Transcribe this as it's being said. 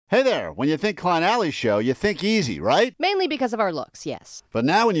Hey there, when you think Klein Alley Show, you think easy, right? Mainly because of our looks, yes. But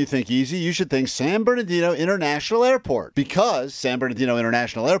now when you think easy, you should think San Bernardino International Airport. Because San Bernardino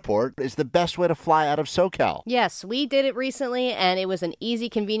International Airport is the best way to fly out of SoCal. Yes, we did it recently, and it was an easy,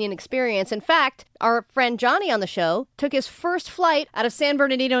 convenient experience. In fact, our friend Johnny on the show took his first flight out of San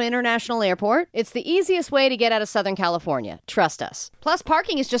Bernardino International Airport. It's the easiest way to get out of Southern California. Trust us. Plus,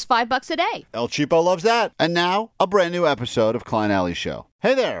 parking is just $5 a day. El Cheapo loves that. And now, a brand new episode of Klein Alley Show.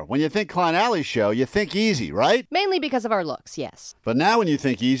 Hey there, when you think Klein Alley Show, you think easy, right? Mainly because of our looks, yes. But now when you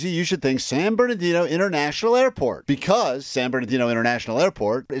think easy, you should think San Bernardino International Airport. Because San Bernardino International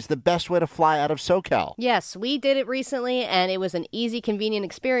Airport is the best way to fly out of SoCal. Yes, we did it recently, and it was an easy, convenient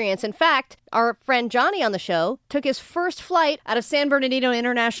experience. In fact, our friend Johnny on the show took his first flight out of San Bernardino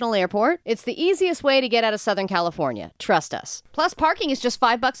International Airport. It's the easiest way to get out of Southern California. Trust us. Plus, parking is just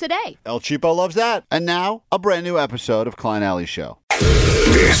 $5 a day. El Cheapo loves that. And now, a brand new episode of Klein Alley Show.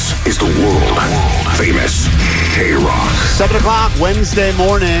 This is the world-famous K-Rock. 7 o'clock Wednesday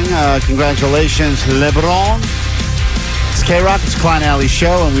morning. Congratulations, LeBron. It's K-Rock, it's Klein Alley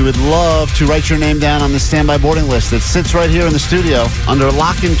Show, and we would love to write your name down on the standby boarding list that sits right here in the studio under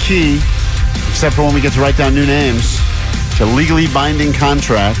lock and key, except for when we get to write down new names. It's a legally binding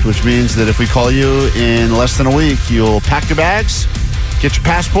contract, which means that if we call you in less than a week, you'll pack your bags, get your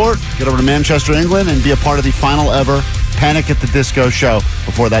passport, get over to Manchester, England, and be a part of the final ever Panic at the Disco show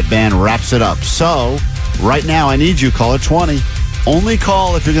before that band wraps it up. So, right now, I need you, caller 20. Only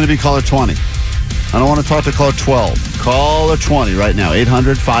call if you're going to be caller 20. I don't want to talk to caller 12. Caller 20 right now,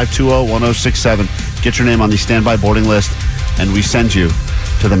 800-520-1067. Get your name on the standby boarding list, and we send you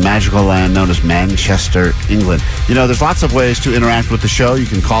to the magical land known as Manchester, England. You know, there's lots of ways to interact with the show. You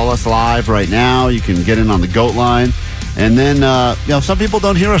can call us live right now. You can get in on the GOAT line. And then, some people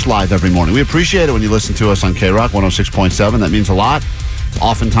don't hear us live every morning. We appreciate it when you listen to us on K-Rock 106.7. That means a lot. It's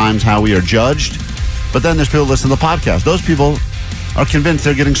oftentimes how we are judged. But then there's people who listen to the podcast. Those people are convinced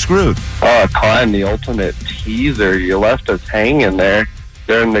they're getting screwed. Oh, Klein, the ultimate teaser. You left us hanging there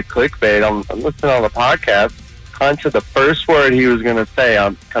during the clickbait. I'm listening on the podcast. Klein said the first word he was going to say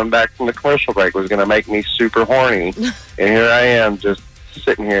on coming back from the commercial break was going to make me super horny. And here I am just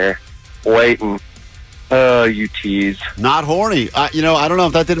sitting here waiting. Oh, you tease. Not horny. I don't know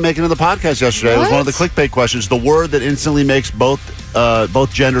if that didn't make it into the podcast yesterday. What? It was one of the clickbait questions. The word that instantly makes both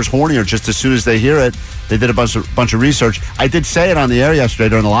genders hornier just as soon as they hear it. They did a bunch of research. I did say it on the air yesterday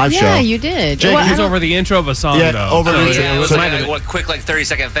during the live show. Yeah, you did. Jake, it was over the intro of a song, though. Over the intro. Yeah, it was a quick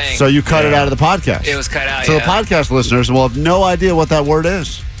 30-second thing. So you cut it out of the podcast. It was cut out, So the podcast listeners will have no idea what that word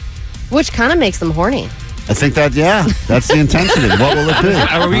is. Which kind of makes them horny. I think that's the intensity. What will it be?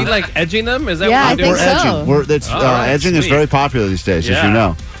 Are we edging them? Is that what we're doing? We're edging. So. Edging is very popular these days, as you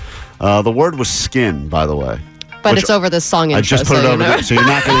know. The word was skin, by the way. But it's over the song intro. I just put it over there, so you're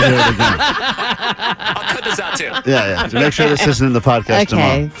not going to hear it again. I'll cut this out, too. Yeah. To make sure this isn't in the podcast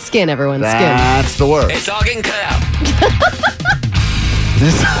tomorrow. Okay, skin, everyone, skin. That's the word. It's all getting cut out.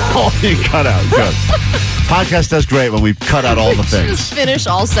 This is all being cut out. Good. Podcast does great when we cut out all the things. Just finish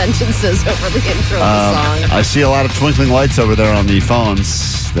all sentences over the intro of the song. I see a lot of twinkling lights over there on the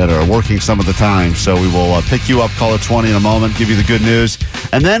phones that are working some of the time. So we will pick you up, caller 20 in a moment, give you the good news.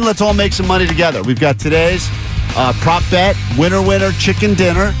 And then let's all make some money together. We've got today's prop bet, winner, chicken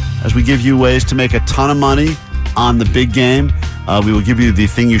dinner, as we give you ways to make a ton of money on the big game. We will give you the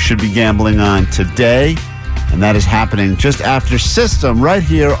thing you should be gambling on today. And that is happening just after System right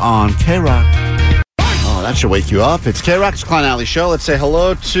here on K-Rock. Oh, that should wake you up. It's K-Rock's Klein Alley Show. Let's say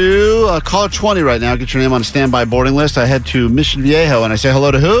hello to caller 20 right now. Get your name on a standby boarding list. I head to Mission Viejo, and I say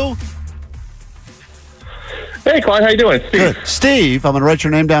hello to who? Hey, Klein, how you doing? Steve. Good. Steve, I'm going to write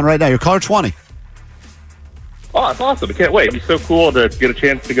your name down right now. You're caller 20. Oh, that's awesome. I can't wait. It'd be so cool to get a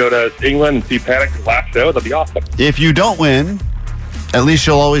chance to go to England and see Panic's last show. That'd be awesome. If you don't win, at least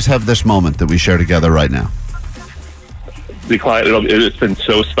you'll always have this moment that we share together right now. Klein, it's been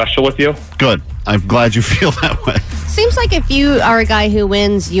so special with you. Good. I'm glad you feel that way. Seems like if you are a guy who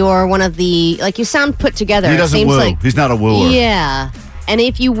wins, you're one of the, you sound put together. He doesn't woo. He's not a wooer. Yeah. And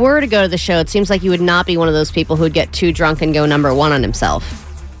if you were to go to the show, it seems like you would not be one of those people who would get too drunk and go number one on himself.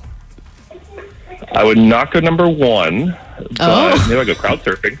 I would not go number one, but maybe I'd go crowd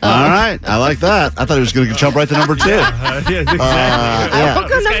surfing. All right. I like that. I thought he was going to jump right to number two. Exactly. I will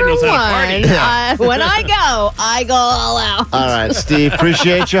go number one. When I go all out. All right, Steve,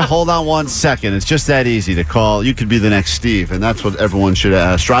 appreciate you. Hold on 1 second. It's just that easy to call. You could be the next Steve, and that's what everyone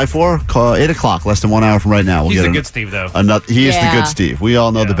should strive for. Call 8 o'clock, less than 1 hour from right now. He's the good Steve, though. He is the good Steve. We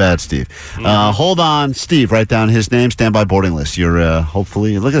all know the bad Steve. Hold on, Steve. Write down his name, standby boarding list. You're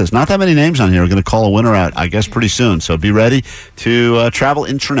hopefully, look at this, not that many names on here. We're going to call a winner out, I guess, pretty soon, so be ready. ready to travel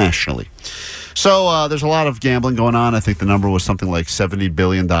internationally. So there's a lot of gambling going on. I think the number was something like $70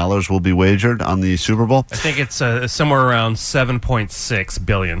 billion will be wagered on the Super Bowl. I think it's somewhere around 7.6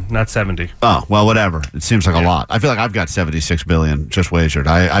 billion, not 70. Oh, well, whatever. It seems like a lot. I feel like I've got 76 billion just wagered.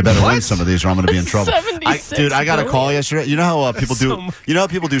 I better win some of these or I'm going to be in trouble. Dude, I got a call yesterday. You know how people do you know how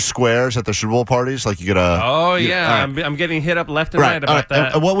people do squares at their Super Bowl parties? Like you get a Oh, yeah. right. I'm getting hit up left and right about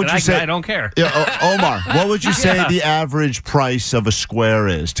that. And what would you say? I don't care. Yeah, Omar, what would you say the average price of a square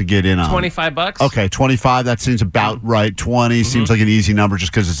is to get in on? $25. Okay, 25. That seems about right. 20 seems like an easy number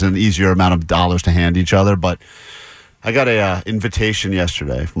just because it's an easier amount of dollars to hand each other. But I got a invitation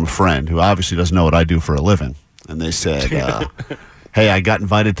yesterday from a friend who obviously doesn't know what I do for a living, and they said, "Hey, I got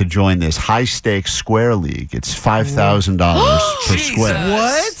invited to join this high-stakes square league. It's $5,000 per square."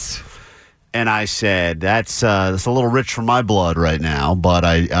 What? And I said, that's a little rich for my blood right now, but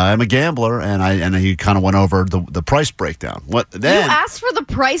I'm a gambler, and he kind of went over the price breakdown. You asked for the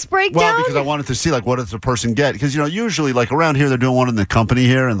price breakdown? Well, because I wanted to see, like, what does the person get? Because, usually, like, around here, they're doing one in the company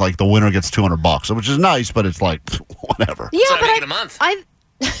here, and, like, the winner gets $200, which is nice, but it's like, whatever. Yeah, That's what but I make in a month.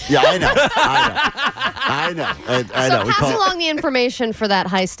 Yeah, I know. I know. So pass along the information for that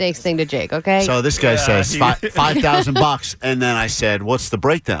high stakes thing to Jake, okay? So this guy says $5,000, and then I said, "What's the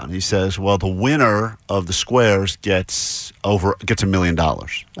breakdown?" He says, "Well, the winner of the squares gets $1 million."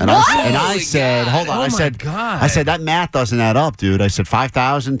 And I said, "Hold on." I said that math doesn't add up, dude. I said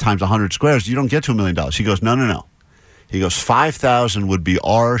 5,000 times 100 squares, you don't get $2 million. He goes, "No." He goes, 5,000 would be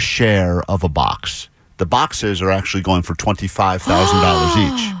our share of a box. The boxes are actually going for $25,000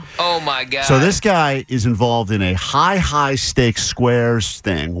 each. Oh, my God. So this guy is involved in a high stakes squares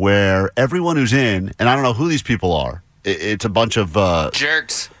thing where everyone who's in, and I don't know who these people are, it's a bunch of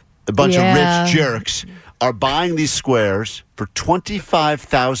jerks. A bunch of rich jerks are buying these squares for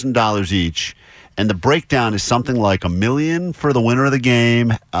 $25,000 each. And the breakdown is something like $1 million for the winner of the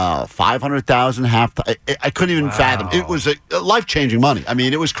game, $500,000 half. I couldn't even fathom. It was a life-changing money. I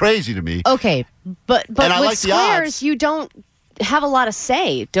mean, it was crazy to me. Okay, but And with I like the odds. squares, you don't have a lot of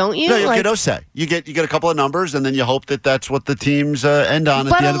say, don't you? No, you get no say. You get a couple of numbers, and then you hope that that's what the teams end on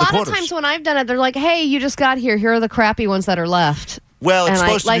at the end of the quarters. But a lot of times when I've done it, they're like, "Hey, you just got here. Here are the crappy ones that are left." Well, it's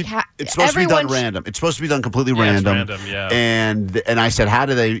And supposed to be done random. It's supposed to be done completely random. It's random, yeah. And I said, how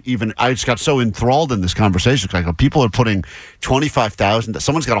do they even? I just got so enthralled in this conversation. Like, people are putting $25,000.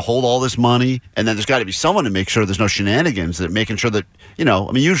 Someone's got to hold all this money, and then there's got to be someone to make sure there's no shenanigans. That making sure that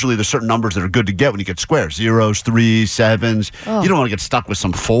usually there's certain numbers that are good to get when you get squares: 0s, 3s, 7s. You don't want to get stuck with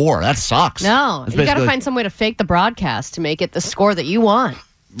some 4. That sucks. No, It's you got to basically- find some way to fake the broadcast to make it the score that you want.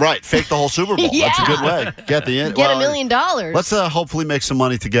 Right, fake the whole Super Bowl. That's a good way. Get $1 million. Let's hopefully make some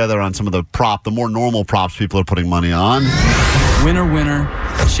money together on some of the more normal props people are putting money on. Winner, winner,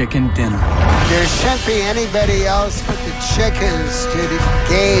 chicken dinner. There shouldn't be anybody else but the chickens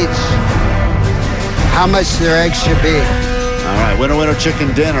to gauge how much their eggs should be. All right, winner,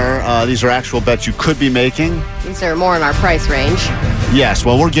 chicken dinner. These are actual bets you could be making. These are more in our price range. Yes,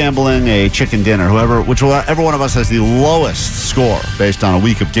 well, we're gambling a chicken dinner. Whichever one of us has the lowest score based on a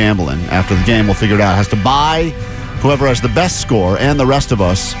week of gambling. After the game, we'll figure it out. Has to buy whoever has the best score and the rest of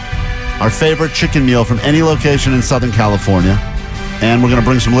us our favorite chicken meal from any location in Southern California. And we're going to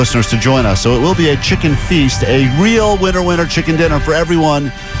bring some listeners to join us. So it will be a chicken feast, a real winner chicken dinner for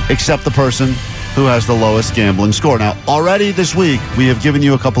everyone except the person who has the lowest gambling score. Now, already this week, we have given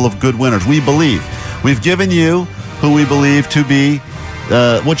you a couple of good winners. We believe. We've given you who we believe to be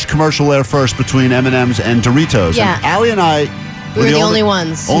which commercial will air first between M&M's and Doritos. Yeah. And Allie and I We were the only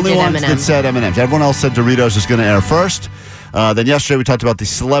ones who did that M&M. said M&M's. Everyone else said Doritos is going to air first. Then yesterday we talked about the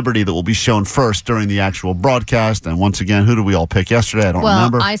celebrity that will be shown first during the actual broadcast. And once again, who did we all pick yesterday? I don't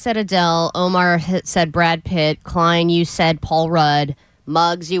remember. Well, I said Adele. Omar said Brad Pitt. Klein, you said Paul Rudd.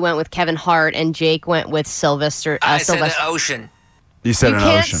 Muggs, you went with Kevin Hart. And Jake went with Sylvester. I said Sylvester. the ocean. You said You an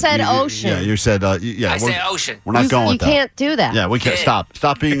can't ocean. said ocean. Yeah, you said I said ocean. We're not going with You that. can't do that. Yeah, we can't. Yeah.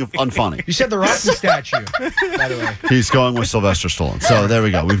 Stop being unfunny. You said the Rocky statue, by the way. He's going with Sylvester Stallone. So there we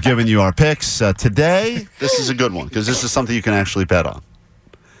go. We've given you our picks. Today, this is a good one because this is something you can actually bet on.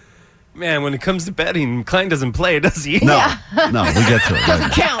 Man, when it comes to betting, Klein doesn't play, does he? No, we get to it.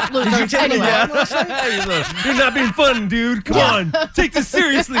 Doesn't count, loser. Anyway. You're not being fun, dude. Come on. Take this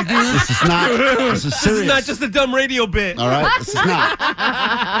seriously, dude. This is serious. This is not just a dumb radio bit. All right, this is not.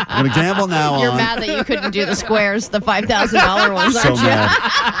 I'm going to gamble now You're on. mad that you couldn't do the squares, the $5,000 ones, So aren't you?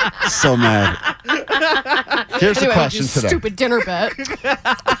 mad. So mad. Here's the Anyway, question you today. stupid dinner bet.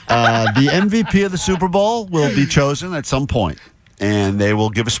 The MVP of the Super Bowl will be chosen at some point, and they will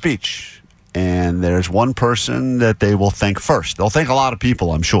give a speech. And there's one person that they will thank first. They'll thank a lot of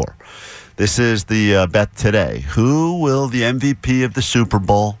people, I'm sure. This is the bet today. Who will the MVP of the Super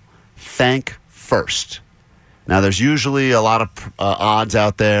Bowl thank first? Now, there's usually a lot of odds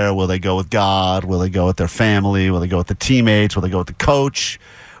out there. Will they go with God? Will they go with their family? Will they go with the teammates? Will they go with the coach?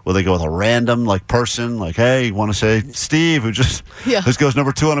 Will they go with a random person? Like, hey, you want to say Steve, who goes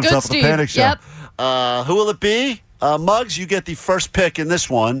number 2 on himself at the Panic Show? Yep. Who will it be? Muggs, you get the first pick in this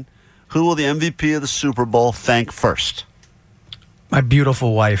one. Who will the MVP of the Super Bowl thank first? My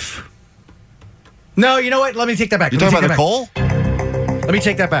beautiful wife. No, you know what? Let me take that back. You talking about Nicole? Let me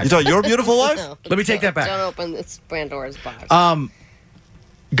take that back. You talking your beautiful wife? No, Let me take that back. Don't open this Pandora's box.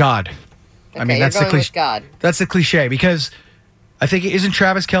 God. Okay, that's the cliche. God. That's the cliche because I think isn't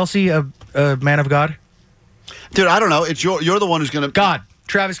Travis Kelce a man of God? Dude, I don't know. It's you're the one who's going to... God.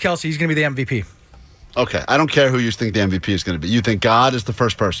 Travis Kelce, he's going to be the MVP. Okay, I don't care who you think the MVP is going to be. You think God is the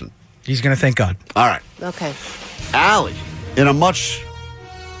first person? He's going to thank God. All right. Okay. Allie, in a much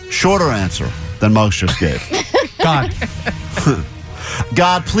shorter answer than Muggs just gave. God.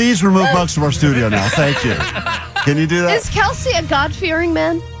 God, please remove Muggs from our studio now. Thank you. Can you do that? Is Kelsey a God-fearing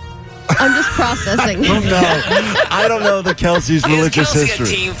man? I'm just processing. No, I don't know the Kelsey's religious Is Kelsey history. a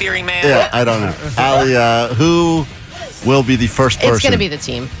team-fearing man? Yeah, I don't know. Allie, who will be the first person? It's going to be the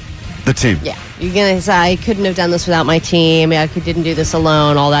team. The team. Yeah. You're going to say, I couldn't have done this without my team. I didn't do this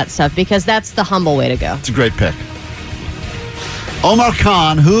alone, all that stuff, because that's the humble way to go. It's a great pick. Omar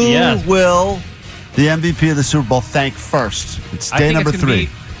Khan, who will the MVP of the Super Bowl thank first? It's day number 3.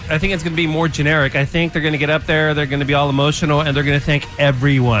 I think it's going to be more generic. I think they're going to get up there, they're going to be all emotional, and they're going to thank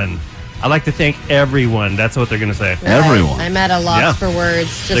everyone. I like to thank everyone. That's what they're going to say. Everyone. I'm at a loss for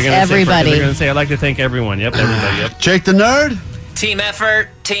words. Just They're everybody. They're going to say, I like to thank everyone. Yep, everybody. Yep. Jake the Nerd? Team effort,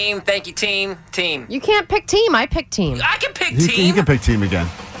 team, thank you, team. You can't pick team. I pick team. I can pick team. You can pick team again.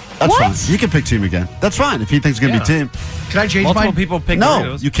 That's What? fine. You can pick team again. That's fine if he thinks it's going to be team. Can I change Multiple mine? people pick No,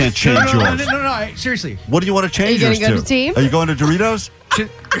 Doritos. you can't change No, yours. seriously. What do you want to change Are you yours gonna go to team? Are you going to Doritos?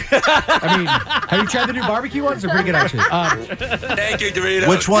 I mean, have you tried the new barbecue ones? They're pretty good, actually. Thank you, Doritos.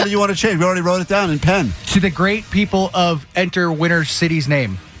 Which one do you want to change? We already wrote it down in pen. To the great people of enter Winter City's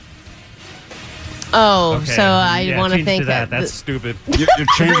name. Oh, Okay. so I Yeah, want to change think that. That's stupid. You're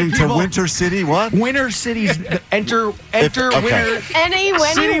changing to people. Winter City. What? Winter City's enter okay. Winter any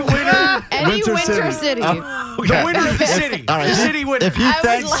City winter, winner. any Winter winter City. city. The winner of the city. All right. The city winner. If he I would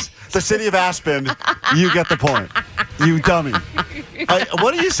thanks like- the city of Aspen, you get the point. You dummy.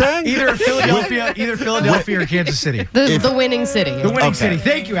 What are you saying? Either Philadelphia or Kansas City. The winning city. The winning Okay. city.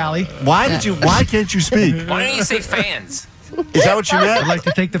 Thank you, Allie. Why can't you speak? Why don't you say fans? Is that what you meant? I'd like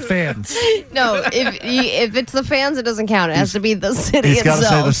to thank the fans. No, if it's the fans, it doesn't count. It has to be the city He's got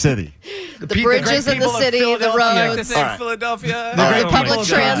itself. to say the city. The bridges in the city, the roads, All right. Philadelphia. The great public people.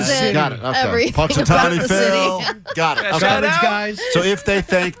 transit, Got it. Okay. everything Punxsutawney about the Phil. city. Got it. Okay. College guys. So if they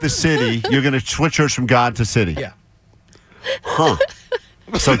thank the city, you're going to switch yours from God to city. Yeah. Huh.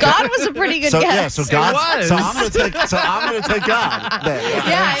 So God was a pretty good so, guess. Yeah, so God. was. So I'm going to take God. Then.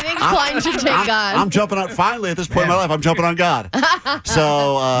 Yeah, I think Klein should take God. I'm jumping on. Finally, at this point in my life, I'm jumping on God.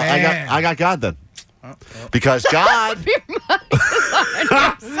 So I got God then. Because God.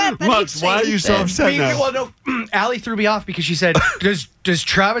 Muggs, why are you so upset now? Well, no, Allie threw me off because she said, "Does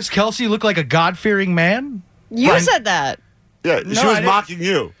Travis Kelce look like a God-fearing man?" You said that. Yeah, she No, I was didn't. mocking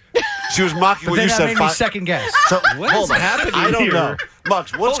you. She was mocking But what then you that said. made me second guess. So, What hold is on. happening I don't here? know.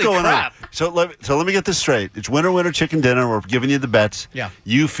 Muggs, what's Holy going crap. on? So let me get this straight. It's winner, chicken dinner. We're giving you the bets. Yeah.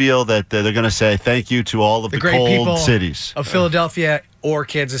 You feel that they're going to say thank you to all of the great cold people cities. of Philadelphia or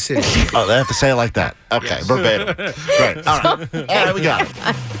Kansas City. Oh, they have to say it like that. Okay, verbatim. Great. All right, we got it.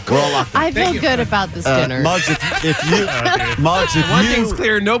 We're all locked in. I feel good about this dinner. Muggs, if One you thing's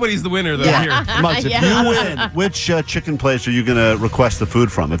clear, nobody's the winner, though, here. Muggs, if Yeah. you win, which chicken place are you going to request the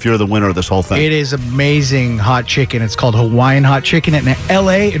food from if you're the winner of this whole thing? It is amazing hot chicken. It's called Hawaiian Hot Chicken in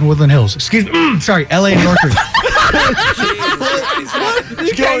L.A. in Woodland Hills. Excuse me. Sorry, L.A. in Northridge.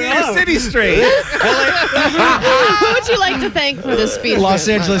 What's going Your on? city straight. Who would you like to thank for this speech? Los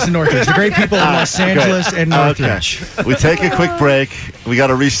Angeles and Northridge. The great people of Los Angeles and Northridge. Okay. We take a quick break. We got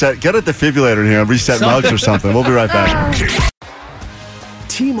to reset. Get a defibrillator in here and reset Muggs or something. We'll be right back.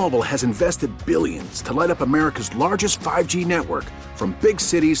 T-Mobile has invested billions to light up America's largest 5G network, from big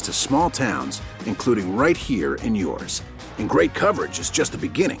cities to small towns, including right here in yours. And great coverage is just the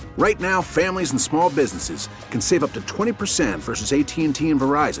beginning. Right now, families and small businesses can save up to 20% versus AT&T and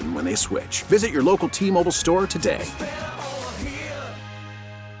Verizon when they switch. Visit your local T-Mobile store today.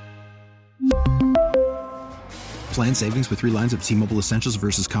 Plan savings with 3 lines of T-Mobile Essentials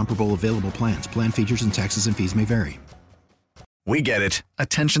versus comparable available plans. Plan features and taxes and fees may vary. We get it.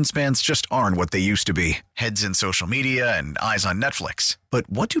 Attention spans just aren't what they used to be. Heads in social media and eyes on Netflix. But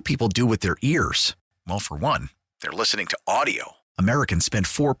what do people do with their ears? Well, for one, they're listening to audio. Americans spend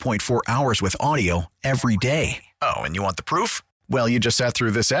 4.4 hours with audio every day. Oh, and you want the proof? Well, you just sat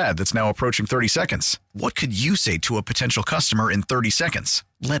through this ad that's now approaching 30 seconds. What could you say to a potential customer in 30 seconds?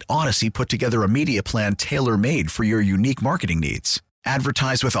 Let Odyssey put together a media plan tailor-made for your unique marketing needs.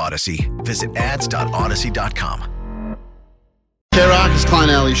 Advertise with Odyssey. Visit ads.odyssey.com. K-Rock is Klein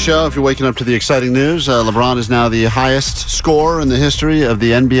Alley Show. If you're waking up to the exciting news, LeBron is now the highest scorer in the history of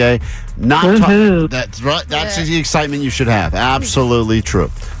the NBA. That's right. That's the excitement you should have. Absolutely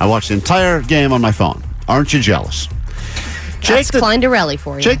true. I watched the entire game on my phone. Aren't you jealous? That's Klein Dorelli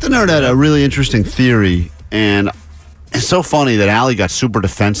for you. Jake the Nerd had a really interesting theory, and it's so funny that Allie got super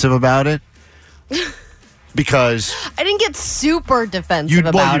defensive about it. Because I didn't get super defensive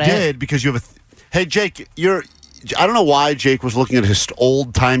about it. You did because you have hey, Jake, I don't know why Jake was looking at his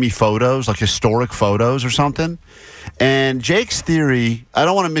old-timey photos, like historic photos or something. And Jake's theory, I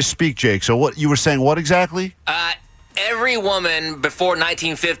don't want to misspeak, Jake. So what you were saying, what exactly? Every woman before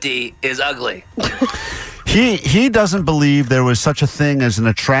 1950 is ugly. He doesn't believe there was such a thing as an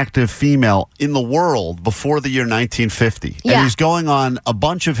attractive female in the world before the year 1950. Yeah. And he's going on a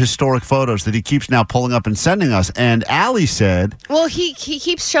bunch of historic photos that he keeps now pulling up and sending us. And Allie said... Well, he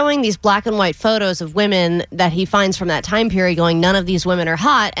keeps showing these black and white photos of women that he finds from that time period going, none of these women are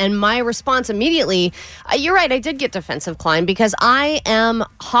hot. And my response immediately, you're right, I did get defensive, Klein, because I am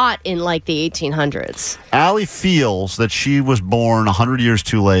hot in like the 1800s. Allie feels that she was born 100 years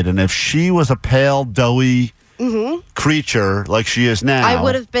too late. And if she was a pale, doughy... creature like she is now, I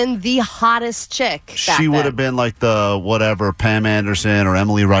would have been the hottest chick back she would then. have been like the whatever Pam Anderson or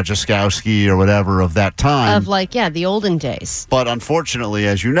Emily Ratajkowski or whatever of that time, of like the olden days. But unfortunately,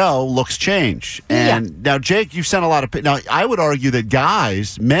 as you know, looks change. And now, Jake, you've sent a lot of now I would argue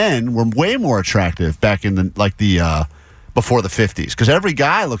that men were way more attractive back in the before the 50s, because every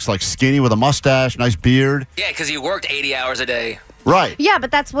guy looks like skinny with a mustache, nice beard. Yeah, because you worked 80 hours a day. Right. Yeah,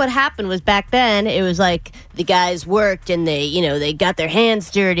 but that's what happened was back then it was like the guys worked and they got their hands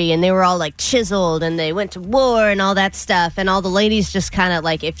dirty and they were all like chiseled and they went to war and all that stuff, and all the ladies just kind of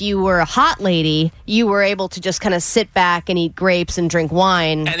like, if you were a hot lady, you were able to just kind of sit back and eat grapes and drink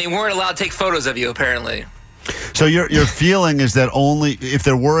wine. And they weren't allowed to take photos of you, apparently. So your feeling is that only if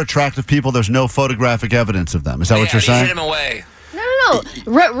there were attractive people, there's no photographic evidence of them. Is that what you're saying? Hit them away. No.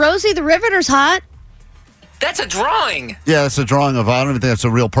 Rosie the Riveter's hot. That's a drawing. Yeah, it's a drawing of. I don't even think that's a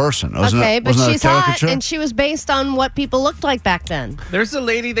real person. But she's hot, and she was based on what people looked like back then. There's a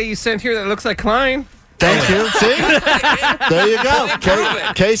lady that you sent here that looks like Klein. Thank you. See? There you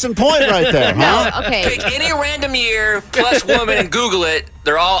go. Case in point right there. Huh? Okay. Pick any random year plus woman and Google it.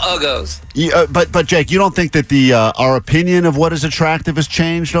 They're all uggos. But Jake, you don't think that our opinion of what is attractive has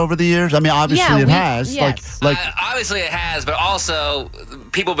changed over the years? I mean, obviously it has. Yes. Obviously it has, but also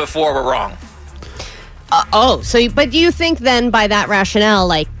people before were wrong. But do you think then by that rationale,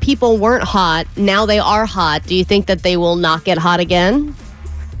 like people weren't hot, now they are hot, do you think that they will not get hot again?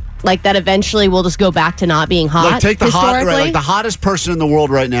 Like that eventually we'll just go back to not being hot? Like take the the hottest person in the world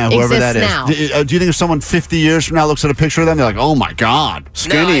right now, whoever that is. Now. Do you think if someone 50 years from now looks at a picture of them, they're like, oh my God,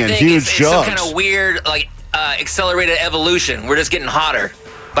 skinny and huge it's jugs? some kind of weird, accelerated evolution. We're just getting hotter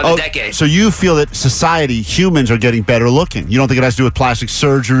by the decade. So you feel that humans are getting better looking. You don't think it has to do with plastic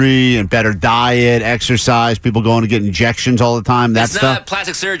surgery and better diet, exercise, people going to get injections all the time, that it's stuff? not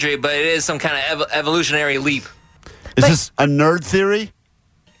plastic surgery, but it is some kind of evolutionary leap. Is this a nerd theory?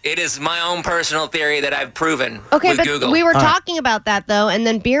 It is my own personal theory that I've proven Okay, with but Google. we were talking about that, though, and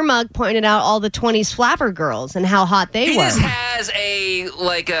then Beer Mug pointed out all the 20s flapper girls and how hot they He were. just has a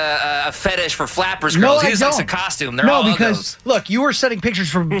fetish for flappers girls. He just likes a costume. They're all because, look, you were sending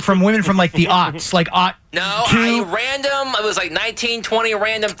pictures from women from, like, the aughts. Like, it was like 1920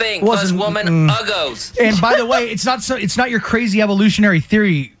 random thing. Plus woman uggos. And by the way, it's not your crazy evolutionary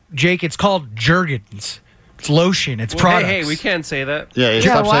theory, Jake. It's called Jergens. It's lotion. It's products. Hey, we can't say that.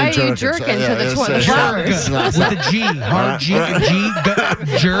 Yeah, why are you jerking to the 20s? With a G. Hard G.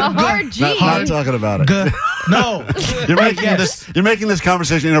 Hard G. Not talking about it. No. You're making this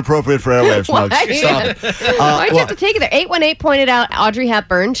conversation inappropriate for airwaves, Muggs. Stop. Why'd you have to take it there? 818 pointed out Audrey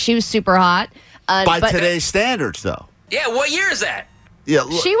Hepburn. She was super hot. By today's standards, though. Yeah, what year is that? Yeah,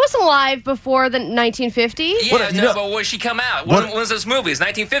 She was alive before the 1950s. Yeah, but when she come out? When was this movie? It's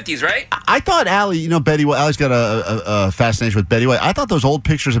 1950s, right? I thought Allie, Betty White. Allie's got a fascination with Betty White. I thought those old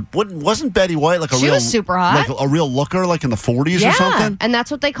pictures. Wasn't Betty White like a She real? was super hot. Like a real looker, like in the 40s or something. And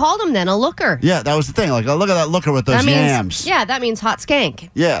that's what they called him then, a looker. Yeah, that was the thing. Like, look at that looker with those That means, yams. Yeah, that means hot skank.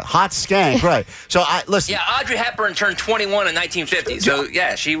 Yeah, hot skank, right. So, listen. Yeah, Audrey Hepburn turned 21 in 1950. So,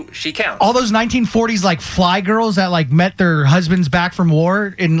 yeah, she counts. All those 1940s like fly girls that like met their husbands back from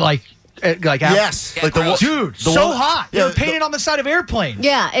war in like yes, like dude, so hot. They were painted on the side of airplanes.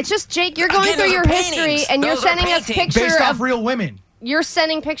 Yeah, it's just, Jake, you're going through your history and you're sending us pictures based off of real women. You're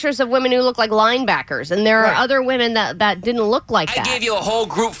sending pictures of women who look like linebackers, and there are other women that didn't look like that. I gave you a whole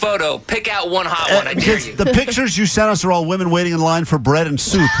group photo. Pick out one hot one. I dare you. The pictures you sent us are all women waiting in line for bread and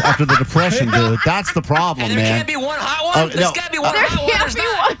soup after the Depression, dude. That's the problem, And there man. can't be one hot one? There's got to be one hot one. There's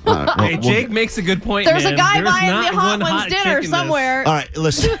not. Hey, Jake makes a good point. There's man. a guy There's buying not the hot one ones dinner chick in somewhere. All right,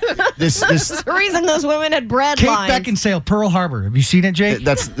 listen. This That's the reason those women had bread Kate lines. Beckinsale, Pearl Harbor. Have you seen it, Jake?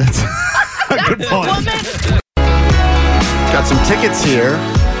 That's a good point. Got some tickets here.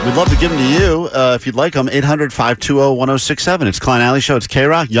 We'd love to give them to you if you'd like them. 800-520-1067. It's Klein Alley Show. It's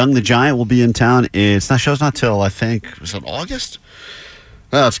K-Rock. Young the Giant will be in town. Show's not till, I think, is it August?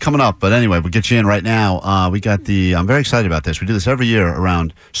 Well, it's coming up. But anyway, we'll get you in right now. I'm very excited about this. We do this every year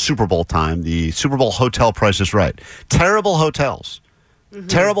around Super Bowl time. The Super Bowl hotel Price is Right. Terrible hotels.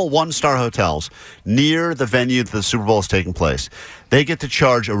 Terrible one-star hotels near the venue that the Super Bowl is taking place. They get to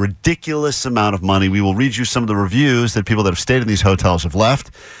charge a ridiculous amount of money. We will read you some of the reviews that people that have stayed in these hotels have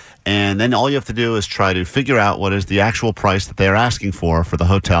left. And then all you have to do is try to figure out what is the actual price that they are asking for the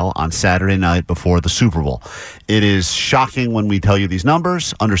hotel on Saturday night before the Super Bowl. It is shocking when we tell you these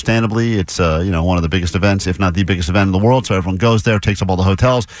numbers. Understandably, it's one of the biggest events, if not the biggest event in the world. So everyone goes there, takes up all the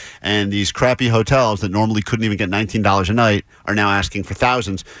hotels, and these crappy hotels that normally couldn't even get $19 a night are now asking for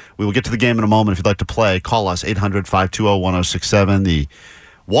thousands. We will get to the game in a moment. If you'd like to play, call us 800-520-1067. The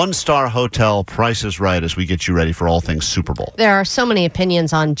one-star hotel Price is Right as we get you ready for all things Super Bowl. There are so many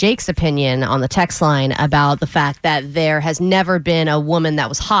opinions on Jake's opinion on the text line about the fact that there has never been a woman that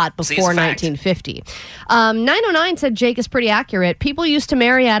was hot before 1950. 909 said Jake is pretty accurate. People used to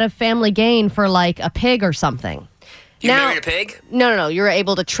marry out of family gain for like a pig or something. You married a pig? No. You were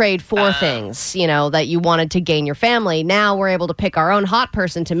able to trade for things, that you wanted to gain your family. Now we're able to pick our own hot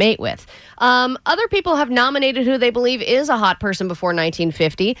person to mate with. Other people have nominated who they believe is a hot person before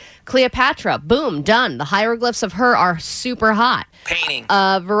 1950. Cleopatra, boom, done. The hieroglyphs of her are super hot. Painting.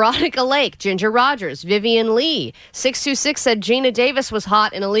 Veronica Lake, Ginger Rogers, Vivian Lee. 626 said Gina Davis was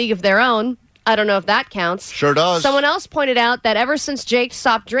hot in A League of Their Own. I don't know if that counts. Sure does. Someone else pointed out that ever since Jake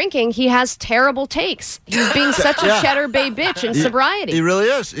stopped drinking, he has terrible takes. He's being such a Cheddar Bay bitch in sobriety. He really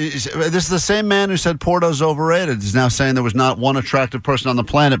is. This is the same man who said Porto's overrated. He's now saying there was not one attractive person on the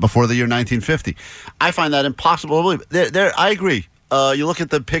planet before the year 1950. I find that impossible to believe. I agree. You look at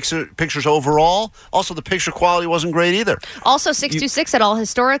the pictures overall. Also, the picture quality wasn't great either. Also, 626 at all.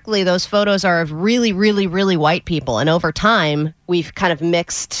 Historically, those photos are of really, really, really white people. And over time, we've kind of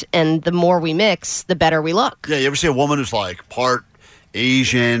mixed. And the more we mix, the better we look. Yeah, you ever see a woman who's like part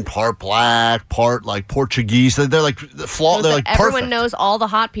Asian, part black, part like Portuguese? They're like flawed. They're like everyone perfect. knows all the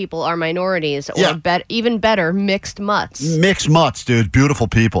hot people are minorities, or even better, mixed mutts. Mixed mutts, dude. Beautiful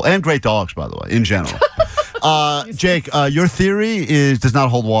people. And great dogs, by the way, in general. Jake, your theory does not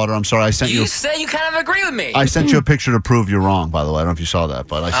hold water. I'm sorry. I sent you. You say you kind of agree with me. I sent you a picture to prove you're wrong, by the way. I don't know if you saw that,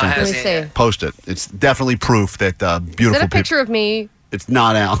 but I sent Let me see. Post it. It's definitely proof that beautiful Is that a people. picture of me? It's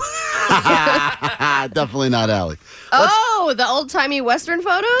not Al. Definitely not Allie. Oh, the old-timey Western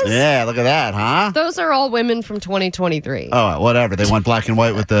photos? Yeah, look at that, huh? Those are all women from 2023. Oh, whatever. They went black and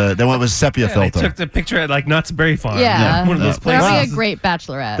white they went with sepia filter. They took the picture at like Knott's Berry Farm. Yeah. One of those places. That'd be a great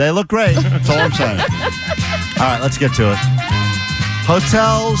bachelorette. They look great. That's all I'm saying. All right, let's get to it.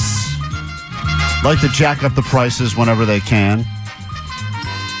 Hotels like to jack up the prices whenever they can.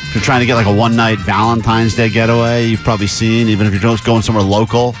 If you're trying to get like a one-night Valentine's Day getaway, you've probably seen, even if you're just going somewhere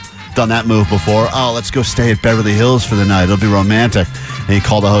local, done that move before. Oh, let's go stay at Beverly Hills for the night. It'll be romantic. And you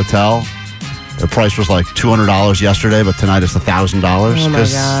call the hotel. The price was like $200 yesterday, but tonight it's $1,000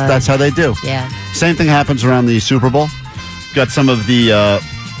 because that's how they do. Yeah. Same thing happens around the Super Bowl. Got some of the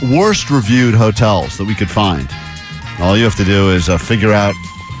worst reviewed hotels that we could find. All you have to do is try to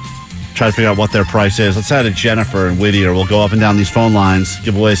figure out what their price is. Let's add a Jennifer and Whittier. We'll go up and down these phone lines,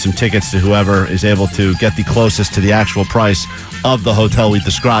 give away some tickets to whoever is able to get the closest to the actual price of the hotel we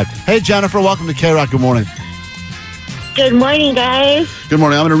described. Hey, Jennifer, welcome to K-Rock. Good morning. Good morning, guys. Good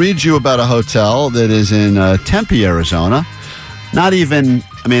morning. I'm going to read you about a hotel that is in Tempe, Arizona.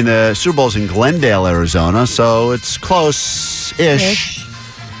 The Super Bowl's in Glendale, Arizona, so it's close-ish.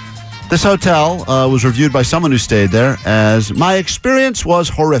 This hotel was reviewed by someone who stayed there as, my experience was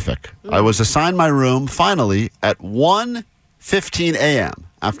horrific. I was assigned my room finally at 1:15 a.m.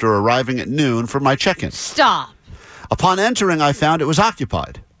 after arriving at noon for my check-in. Stop. Upon entering, I found it was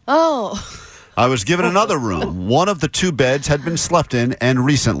occupied. Oh. I was given another room. One of the 2 beds had been slept in and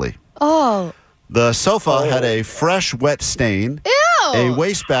recently. Oh. The sofa had a fresh, wet stain. Ew. A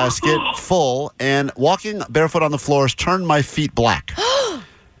wastebasket full, and walking barefoot on the floors turned my feet black.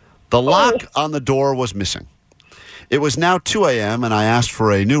 The lock on the door was missing. It was now 2 a.m., and I asked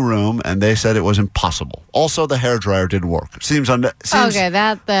for a new room, and they said it was impossible. Also, the hairdryer didn't work. Seems Okay,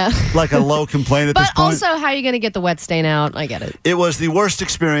 like a low complaint at this But point. also, how are you going to get the wet stain out? I get it. It was the worst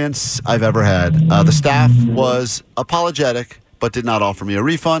experience I've ever had. The staff was apologetic, but did not offer me a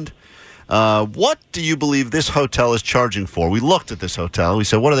refund. What do you believe this hotel is charging for? We looked at this hotel. We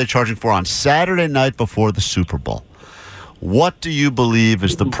said, what are they charging for on Saturday night before the Super Bowl? What do you believe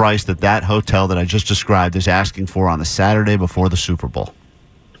is the price that hotel that I just described is asking for on the Saturday before the Super Bowl?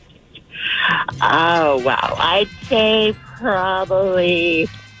 Oh, wow. I'd say probably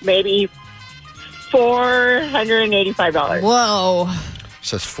maybe $485. Whoa. It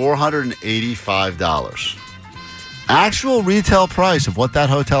says $485. Actual retail price of what that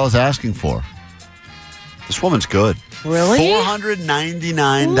hotel is asking for. This woman's good. Really? $499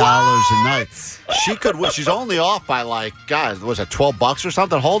 a night. She's only off by was it $12 or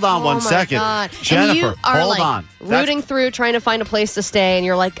something? Hold on one second. God. Jennifer, and you are hold on. Rooting through, trying to find a place to stay, and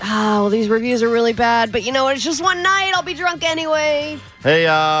you're like, well, these reviews are really bad, but you know what? It's just one night. I'll be drunk anyway. Hey,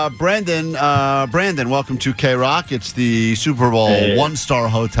 Brandon, welcome to K-Rock. It's the Super Bowl one-star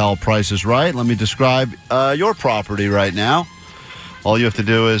hotel Price is Right. Let me describe your property right now. All you have to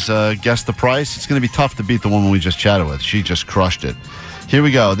do is guess the price. It's going to be tough to beat the woman we just chatted with. She just crushed it. Here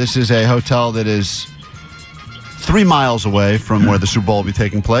we go. This is a hotel that is 3 miles away from where the Super Bowl will be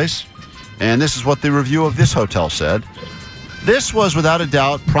taking place. And this is what the review of this hotel said. This was, without a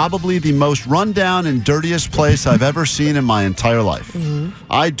doubt, probably the most rundown and dirtiest place I've ever seen in my entire life.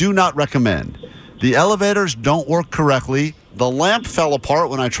 I do not recommend. The elevators don't work correctly. The lamp fell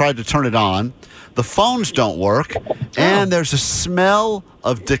apart when I tried to turn it on. The phones don't work. And there's a smell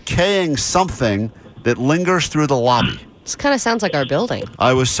of decaying something that lingers through the lobby. This kind of sounds like our building.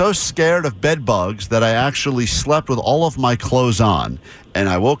 I was so scared of bed bugs that I actually slept with all of my clothes on, and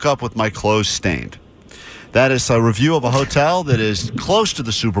I woke up with my clothes stained. That is a review of a hotel that is close to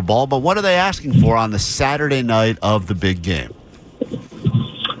the Super Bowl, but what are they asking for on the Saturday night of the big game?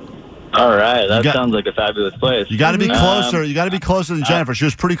 All right, that sounds like a fabulous place. You got to be closer. You got to be closer than Jennifer. She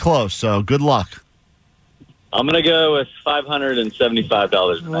was pretty close, so good luck. I'm going to go with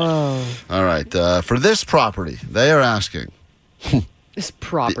 $575. Whoa. All right. For this property, they are asking. This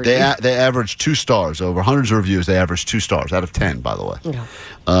property. They average 2 stars. Over hundreds of reviews, they average 2 stars out of 10, by the way. Yeah.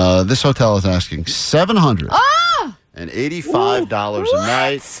 This hotel is asking $785 a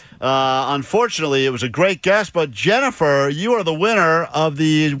night. Unfortunately, it was a great guess, but Jennifer, you are the winner of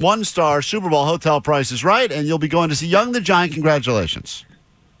the one-star Super Bowl hotel Price is Right, and you'll be going to see Young the Giant. Congratulations.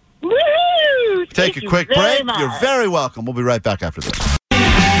 Woohoo! Take a quick break. Much. You're very welcome. We'll be right back after this. It's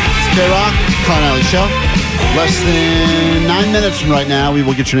K-Rock, Klein Alley Show. Less than 9 minutes from right now, we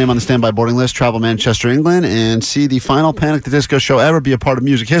will get your name on the standby boarding list, travel Manchester, England, and see the final Panic the Disco show ever be a part of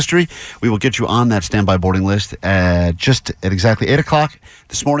music history. We will get you on that standby boarding list just at exactly 8 o'clock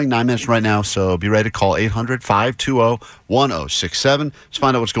this morning, 9 minutes from right now. So be ready to call 800-520-1067. Let's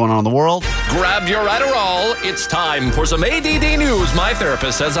find out what's going on in the world. Grab your Adderall. It's time for some ADD news. My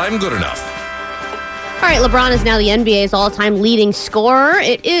therapist says I'm good enough. All right, LeBron is now the NBA's all-time leading scorer.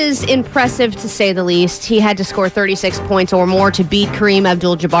 It is impressive, to say the least. He had to score 36 points or more to beat Kareem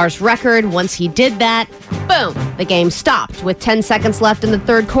Abdul-Jabbar's record. Once he did that, boom, the game stopped with 10 seconds left in the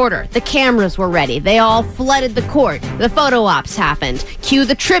third quarter. The cameras were ready. They all flooded the court. The photo ops happened. Cue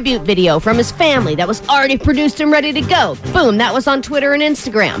the tribute video from his family that was already produced and ready to go. Boom, that was on Twitter and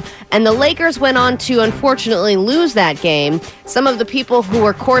Instagram. And the Lakers went on to, unfortunately, lose that game. Some of the people who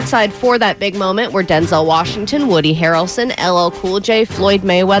were courtside for that big moment were Denzel Washington, Woody Harrelson, LL Cool J, Floyd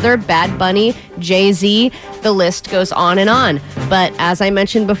Mayweather, Bad Bunny, Jay-Z. The list goes on and on. But as I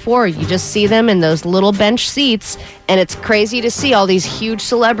mentioned before, you just see them in those little bench seats, and it's crazy to see all these huge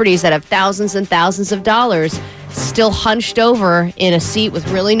celebrities that have thousands and thousands of dollars still hunched over in a seat with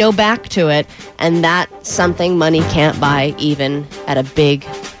really no back to it, and that's something money can't buy even at a big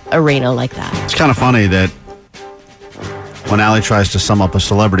arena like that. It's kind of funny that when Allie tries to sum up a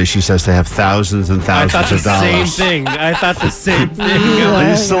celebrity, she says they have thousands and thousands of dollars. I thought the same thing.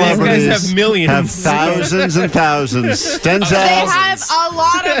 These celebrities guys have millions. have thousands and thousands. Denzel. They have a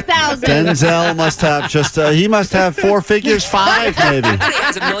lot of thousands. Denzel must have he must have 4 figures, 5 maybe. He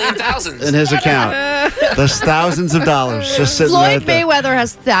has a million thousands in his account. There's thousands of dollars just sitting Floyd right there. Mayweather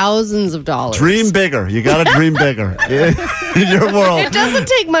has thousands of dollars. Dream bigger. You got to dream bigger. In your world. It doesn't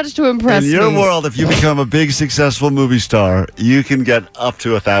take much to impress In me. your world, if you become a big, successful movie star, you can get up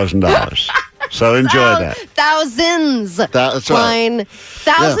to $1,000. So enjoy that. Thousands. That's right. Line.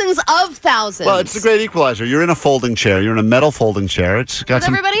 Thousands of thousands. Well, it's the great equalizer. You're in a folding chair. You're in a metal folding chair. It's got With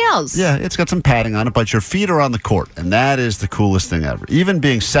some, everybody else. Yeah, it's got some padding on it, but your feet are on the court, and that is the coolest thing ever. Even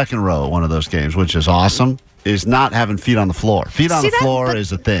being second row at one of those games, which is awesome, is not having feet on the floor. Feet on the floor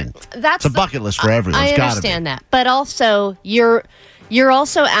is a thing. That's it's a bucket list for everyone. I It's gotta understand that, but also you're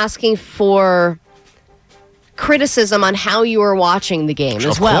also asking for criticism on how you were watching the game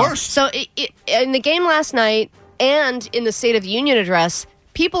as well. Of course. So in the game last night and in the State of the Union address,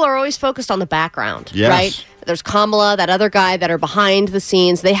 people are always focused on the background, Yes. right? There's Kamala, that other guy that are behind the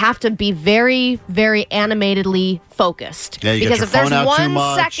scenes. They have to be very, very animatedly focused. Yeah, you get because your if there's phone out too 1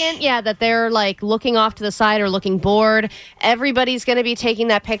 much. second, that they're like looking off to the side or looking bored, everybody's going to be taking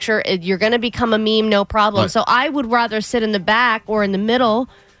that picture. You're going to become a meme, no problem. Right. So I would rather sit in the back or in the middle.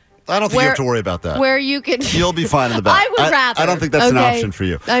 I don't think you have to worry about that. Where you could. You'll be fine in the back. I would rather. I don't think that's an okay? option for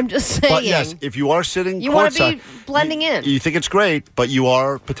you. I'm just saying. But yes, if you are sitting you want to courtside, be blending in. You think it's great, but you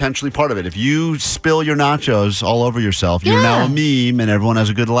are potentially part of it. If you spill your nachos all over yourself, you're now a meme, and everyone has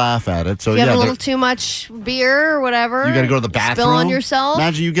a good laugh at it. So you have yeah, a little too much beer or whatever. you got to go to the bathroom. Spill on yourself.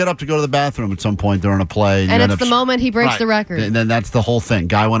 Imagine you get up to go to the bathroom at some point during a play, And you end it's up the moment he breaks Right. the record. And then that's the whole thing.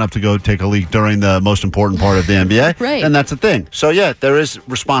 Guy went up to go take a leak during the most important part of the NBA, Right. And that's the thing. So yeah, there is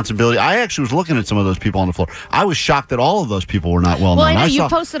responsibility. I actually was looking at some of those people on the floor. I was shocked that all of those people were not well known. Well, I know you saw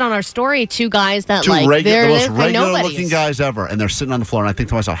posted on our story 2 guys that two like regular, they're the most they're regular nobodies. looking guys ever, and they're sitting on the floor. And I think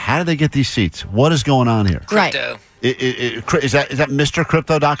to myself, how did they get these seats? What is going on here? Right. Is that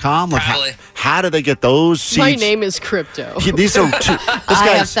MrCrypto.com? Like how did they get those seats? My name is Crypto. These are this I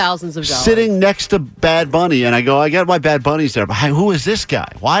guy's have thousands of dollars. sitting next to Bad Bunny, and I go, I get why Bad Bunny's there, but who is this guy?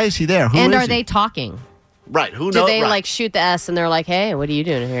 Why is he there? Who And is are he? they talking? Right. Who Do knows? they Right. like shoot the S and they're like, "Hey, what are you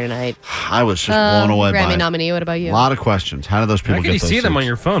doing here tonight?" I was just blown away by Grammy it. nominee. What about you? A lot of questions. How do those people How get can you those see them seats? on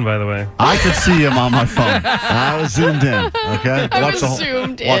your phone, by the way? I could see him on my phone. I was zoomed in. Okay, watch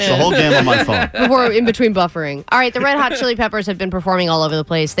the whole game on my phone. Before in between buffering. All right, the Red Hot Chili Peppers have been performing all over the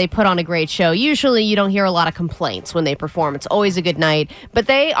place. They put on a great show. Usually you don't hear a lot of complaints when they perform. It's always a good night. But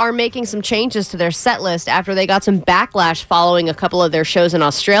they are making some changes to their set list after they got some backlash following a couple of their shows in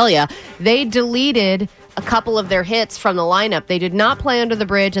Australia. They deleted a couple of their hits from the lineup. They did not play Under the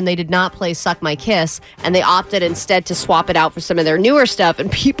Bridge and they did not play Suck My Kiss, and they opted instead to swap it out for some of their newer stuff, and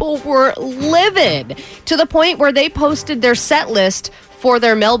people were livid to the point where they posted their set list for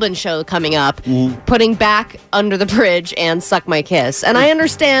their Melbourne show coming up, putting back Under the Bridge and Suck My Kiss. And I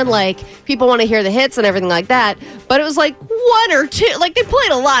understand, like, people want to hear the hits and everything like that, but it was like 1 or 2. Like, they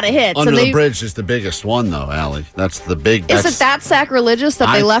played a lot of hits. Under and the they, Bridge is the biggest one, though, Allie. That's the big. Is it that sacrilegious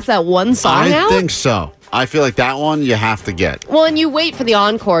that they left that one song out? I think so. I feel like that one you have to get. Well, and you wait for the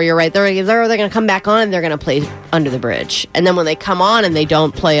encore. You're right. They're going to come back on and they're going to play Under the Bridge. And then when they come on and they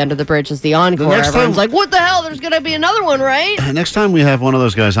don't play Under the Bridge as the encore, next everyone's time- like, what the hell? There's going to be another one, right? Next time we have one of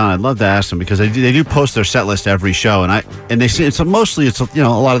those guys on, I'd love to ask them because they do post their set list every show, and they see it's mostly a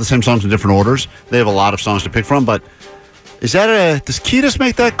lot of the same songs in different orders. They have a lot of songs to pick from, but does Kiedis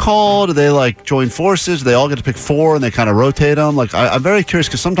make that call? Do they like join forces? Do they all get to pick 4 and they kind of rotate them? Like I'm very curious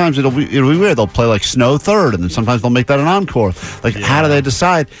because sometimes it'll be weird. They'll play like Snow third, and then sometimes they'll make that an encore. Like how do they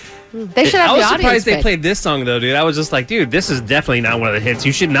decide? They should have I the was audience surprised they pick. played this song though, dude. I was just like, dude, this is definitely not one of the hits.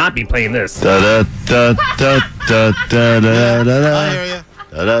 You should not be playing this. Da da da da da da da da. I hear you.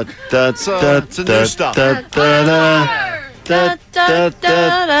 Da da da da. It's a new stuff. Da da da da da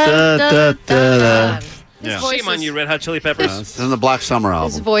da da. Yeah. Shame on you, Red Hot Chili Peppers. It's in the Black Summer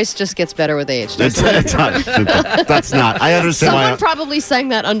His album. voice just gets better with age. It's not. That's not. I understand Someone why. probably sang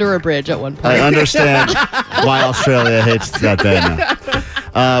that under a bridge at one point. I understand why Australia hates that band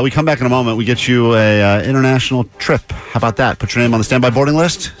now. We come back in a moment. We get you a international trip. How about that? Put your name on the standby boarding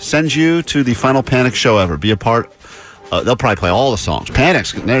list. Send you to the final Panic show ever. Be a part. They'll probably play all the songs.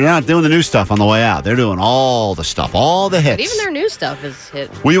 Panic's. They're not doing the new stuff on the way out. They're doing all the stuff, all the hits. But even their new stuff is hit.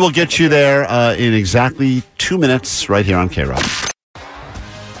 We will get you there in exactly 2 minutes right here on K-Rock.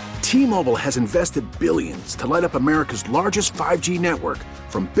 T-Mobile has invested billions to light up America's largest 5G network,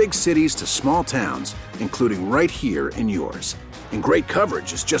 from big cities to small towns, including right here in yours. And great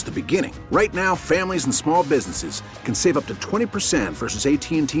coverage is just the beginning. Right now, families and small businesses can save up to 20% versus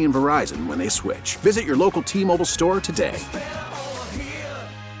AT&T and Verizon when they switch. Visit your local T-Mobile store today.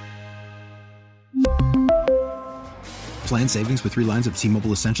 Plan savings with 3 lines of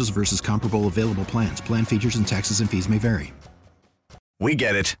T-Mobile Essentials versus comparable available plans. Plan features and taxes and fees may vary. We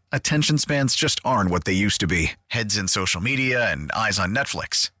get it. Attention spans just aren't what they used to be. Heads in social media and eyes on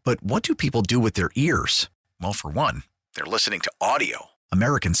Netflix. But what do people do with their ears? Well, for one, they're listening to audio.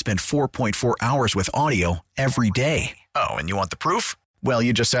 Americans spend 4.4 hours with audio every day. Oh, and you want the proof? Well,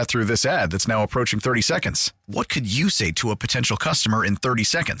 you just sat through this ad that's now approaching 30 seconds. What could you say to a potential customer in 30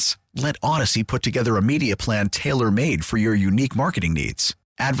 seconds? Let Odyssey put together a media plan tailor-made for your unique marketing needs.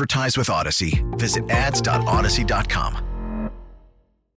 Advertise with Odyssey. Visit ads.odyssey.com.